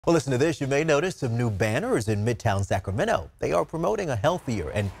Well, listen to this. You may notice some new banners in Midtown Sacramento. They are promoting a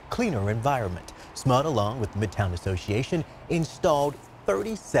healthier and cleaner environment. SMUD, along with the Midtown Association, installed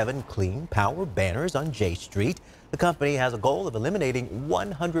 37 clean power banners on J Street. The company has a goal of eliminating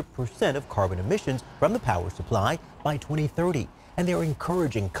 100% of carbon emissions from the power supply by 2030. And they're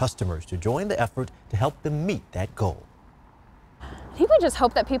encouraging customers to join the effort to help them meet that goal. I think we just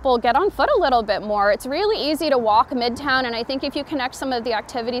hope that people get on foot a little bit more. It's really easy to walk Midtown, and I think if you connect some of the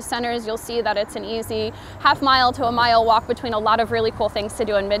activity centers, you'll see that it's an easy half-mile to a mile walk between a lot of really cool things to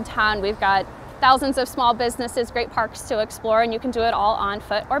do in Midtown. We've got thousands of small businesses, great parks to explore, and you can do it all on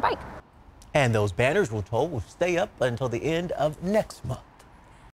foot or bike. And those banners, we're told, will stay up until the end of next month.